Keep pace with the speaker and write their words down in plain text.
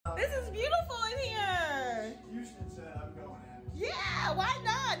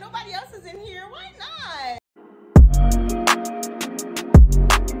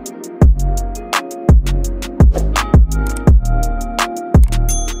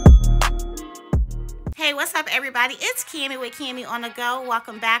up, everybody? It's Cami with Cami on the Go.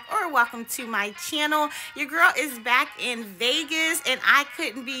 Welcome back, or welcome to my channel. Your girl is back in Vegas, and I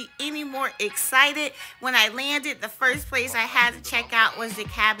couldn't be any more excited. When I landed, the first place I had to check out was the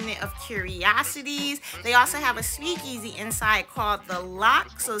Cabinet of Curiosities. They also have a speakeasy inside called The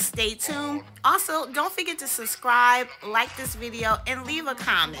Lock, so stay tuned. Also, don't forget to subscribe, like this video, and leave a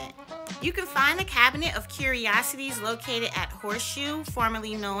comment. You can find the Cabinet of Curiosities located at Horseshoe,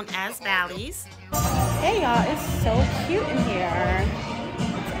 formerly known as Ballys. Hey y'all, it's so cute in here.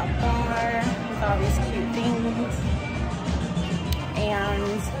 It's a bar with all these cute things.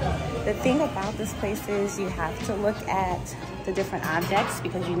 And the thing about this place is you have to look at the different objects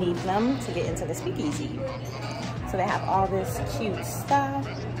because you need them to get into the speakeasy. So they have all this cute stuff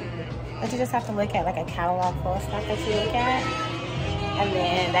that you just have to look at, like a catalog full of stuff that you look at. And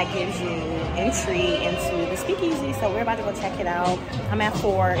then that gives you entry into the speakeasy. So we're about to go check it out. I'm at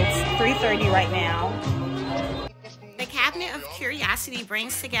 4. It's 3:30 right now. The Cabinet of Curiosity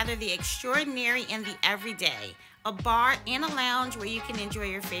brings together the extraordinary and the everyday. A bar and a lounge where you can enjoy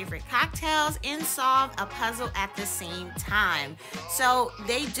your favorite cocktails and solve a puzzle at the same time. So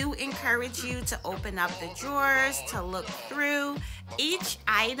they do encourage you to open up the drawers, to look through. Each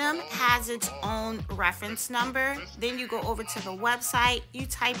item has its own reference number. Then you go over to the website, you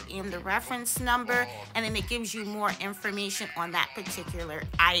type in the reference number, and then it gives you more information on that particular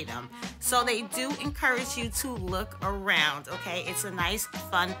item. So they do encourage you to look around, okay? It's a nice,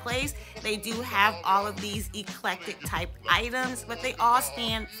 fun place. They do have all of these eclectic type items, but they all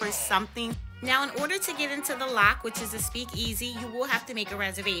stand for something. Now, in order to get into the Lock, which is a speakeasy, you will have to make a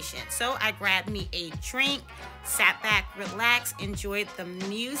reservation. So I grabbed me a drink, sat back, relaxed, enjoyed the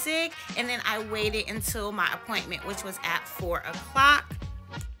music, and then I waited until my appointment, which was at 4 o'clock.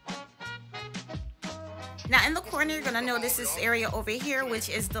 Now, in the corner, you're going to notice this area over here, which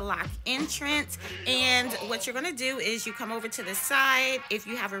is the Lock entrance. And what you're going to do is you come over to the side. If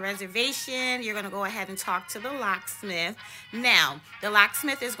you have a reservation, you're going to go ahead and talk to the locksmith. Now, the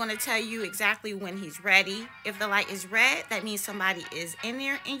locksmith is going to tell you exactly when he's ready. If the light is red, that means somebody is in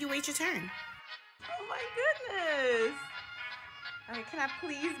there, and you wait your turn. Oh my goodness. All right, can I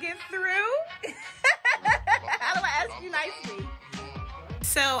please get through? How do I ask you nicely?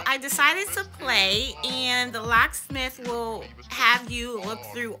 So I decided to play, and the locksmith will have you look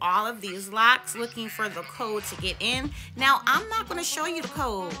through all of these locks looking for the code to get in. Now, I'm not going to show you the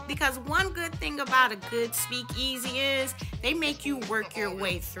code because one good thing about a good speakeasy is they make you work your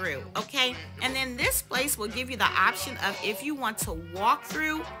way through, okay? And then this place will give you the option of if you want to walk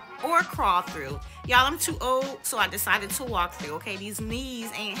through or crawl through. Y'all, I'm too old, so I decided to walk through, okay? These knees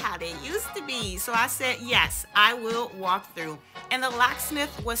ain't how they used to be. So I said, yes, I will walk through. And the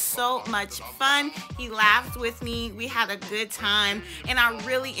locksmith was so much fun. He laughed with me. We had a good time, and I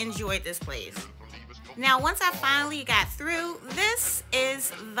really enjoyed this place. Now, once I finally got through, this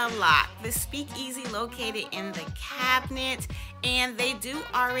is the Lock, the speakeasy located in the cabinet, and they do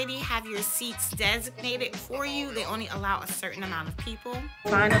already have your seats designated for you. They only allow a certain amount of people.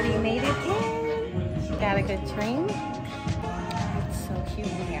 Finally made it in. Got a good drink. It's so cute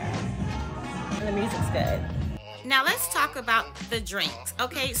in here. And the music's good. Now let's talk about the drinks.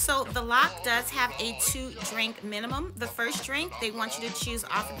 Okay, so the Lock does have a 2-drink minimum. The first drink, they want you to choose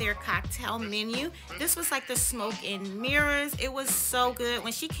off of their cocktail menu. This was like the smoke and mirrors. It was so good.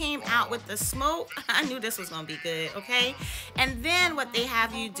 When she came out with the smoke, I knew this was gonna be good, okay? And then what they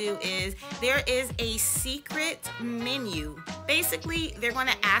have you do is there is a secret menu. Basically, they're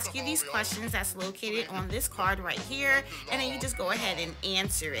gonna ask you these questions that's located on this card right here, and then you just go ahead and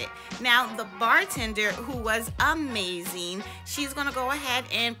answer it. Now, the bartender, who was amazing, she's gonna go ahead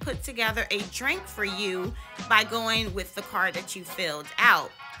and put together a drink for you by going with the card that you filled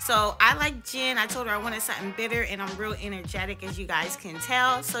out. So I like gin. I told her I wanted something bitter, and I'm real energetic, as you guys can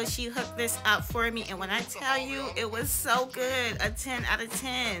tell. So she hooked this up for me, and when I tell you, it was so good. A 10 out of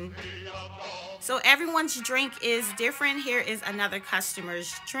 10. So everyone's drink is different. Here is another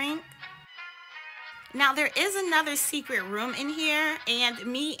customer's drink. Now, there is another secret room in here, and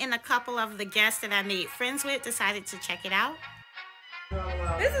me and a couple of the guests that I made friends with decided to check it out.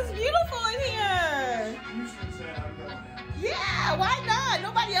 This is beautiful in here. Yeah, why not?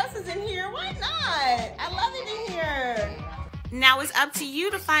 Nobody else is in here. Why not? I love it in here. Now it's up to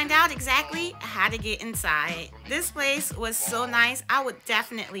you to find out exactly how to get inside. This place was so nice. I would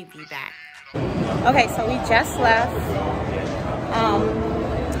definitely be back. Okay, so we just left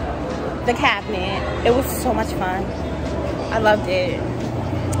the cabinet. It was so much fun. I loved it.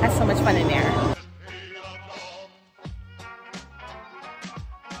 I had so much fun in there.